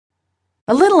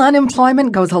A little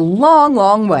unemployment goes a long,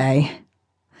 long way.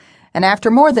 And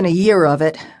after more than a year of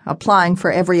it, applying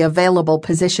for every available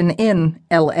position in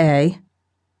L.A.,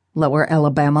 Lower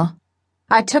Alabama,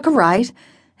 I took a right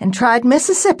and tried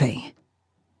Mississippi.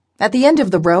 At the end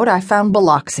of the road, I found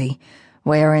Biloxi,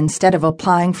 where instead of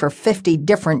applying for 50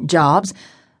 different jobs,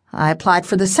 I applied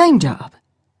for the same job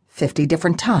 50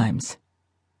 different times.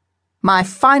 My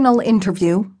final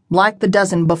interview, like the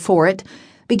dozen before it,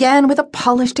 began with a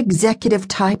polished executive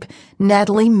type,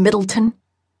 Natalie Middleton.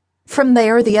 From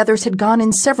there, the others had gone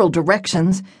in several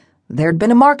directions. There'd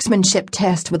been a marksmanship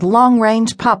test with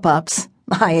long-range pop-ups.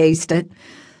 I aced it.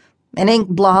 An ink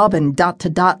blob and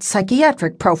dot-to-dot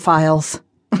psychiatric profiles.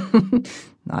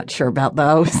 Not sure about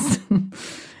those.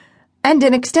 And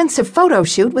an extensive photo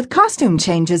shoot with costume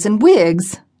changes and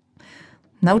wigs.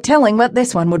 No telling what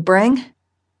this one would bring.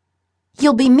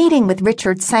 "You'll be meeting with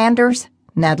Richard Sanders,"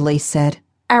 Natalie said,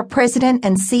 "our president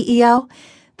and CEO.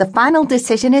 The final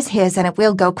decision is his, and it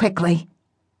will go quickly."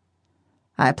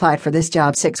 I applied for this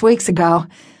job 6 weeks ago.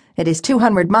 It is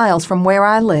 200 miles from where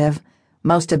I live.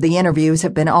 Most of the interviews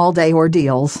have been all-day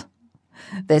ordeals.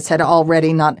 This had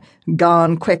already not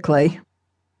gone quickly.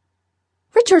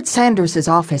 Richard Sanders's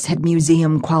office had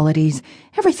museum qualities.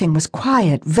 Everything was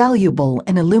quiet, valuable,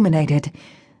 and illuminated.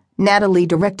 Natalie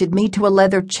directed me to a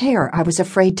leather chair I was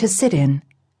afraid to sit in.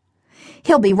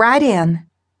 "He'll be right in."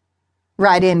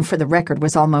 Right in, for the record,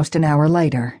 was almost an hour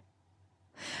later.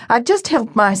 I'd just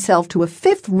helped myself to a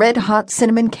 5th red-hot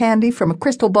cinnamon candy from a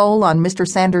crystal bowl on Mr.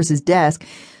 Sanders's desk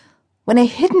when a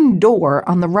hidden door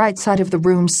on the right side of the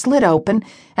room slid open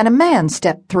and a man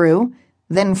stepped through,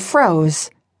 then froze,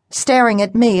 staring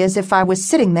at me as if I was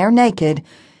sitting there naked,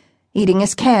 eating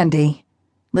his candy.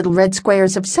 Little red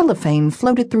squares of cellophane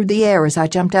floated through the air as I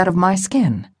jumped out of my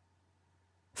skin.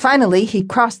 Finally, he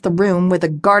crossed the room with a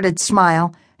guarded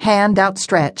smile, hand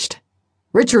outstretched.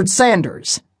 "Richard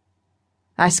Sanders."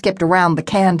 I skipped around the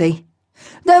candy.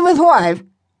 "Then with what?"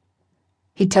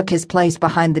 He took his place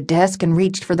behind the desk and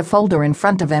reached for the folder in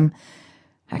front of him.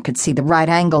 I could see the right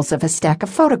angles of a stack of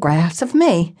photographs of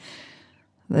me.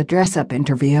 The dress-up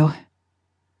interview.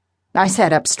 I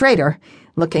sat up straighter,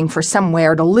 looking for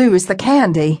somewhere to lose the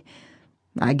candy.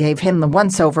 I gave him the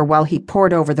once-over while he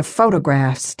pored over the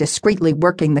photographs, discreetly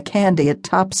working the candy at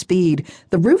top speed,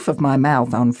 the roof of my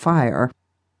mouth on fire.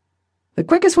 The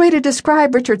quickest way to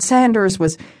describe Richard Sanders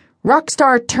was rock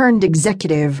star turned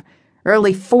executive,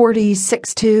 early 40s,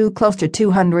 6'2", close to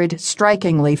 200,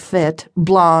 strikingly fit,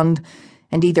 blonde,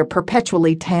 and either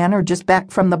perpetually tan or just back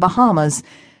from the Bahamas,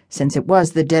 since it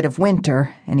was the dead of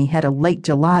winter and he had a late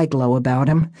July glow about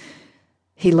him.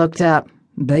 He looked up,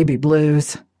 baby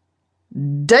blues.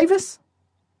 "Davis?"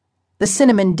 The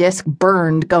cinnamon disc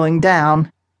burned going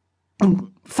down.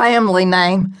 "Family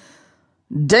name."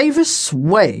 "Davis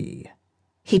Way."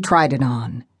 He tried it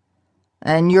on.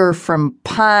 "And you're from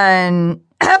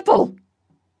Pineapple?"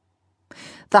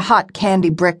 The hot candy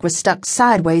brick was stuck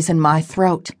sideways in my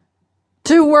throat.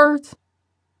 "2 words?"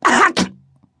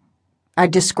 I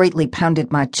discreetly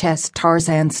pounded my chest,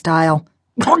 Tarzan style.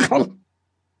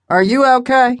 "Are you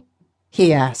okay?"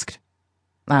 he asked.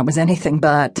 I was anything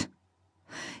but.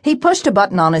 He pushed a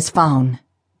button on his phone.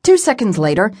 2 seconds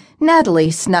later,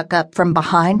 Natalie snuck up from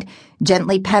behind,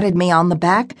 gently patted me on the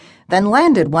back, then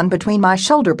landed one between my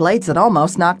shoulder blades that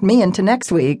almost knocked me into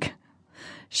next week.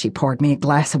 She poured me a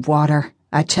glass of water.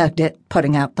 I chugged it,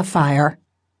 putting out the fire.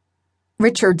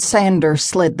 Richard Sanders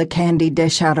slid the candy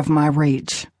dish out of my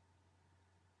reach.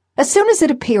 As soon as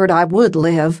it appeared I would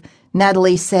live,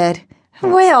 Natalie said,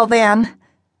 "Well, then,"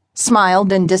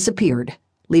 smiled and disappeared,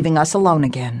 leaving us alone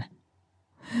again.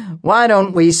 "Why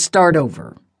don't we start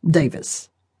over, Davis?"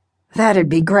 "That'd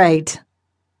be great."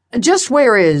 "Just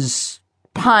where is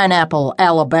Pineapple,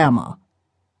 Alabama?"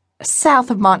 "South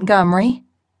of Montgomery."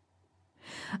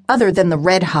 Other than the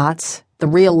red hots, the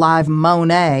real live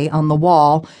Monet on the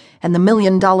wall, and the $1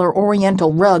 million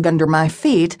oriental rug under my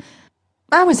feet,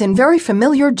 I was in very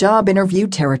familiar job interview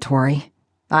territory.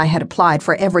 I had applied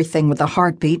for everything with a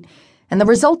heartbeat, and the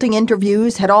resulting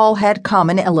interviews had all had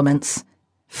common elements.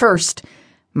 First,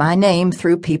 my name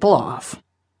threw people off.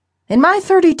 In my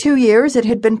 32 years, it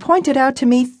had been pointed out to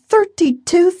me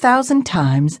 32,000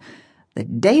 times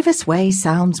that Davis Way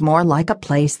sounds more like a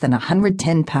place than a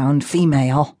 110-pound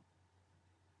female.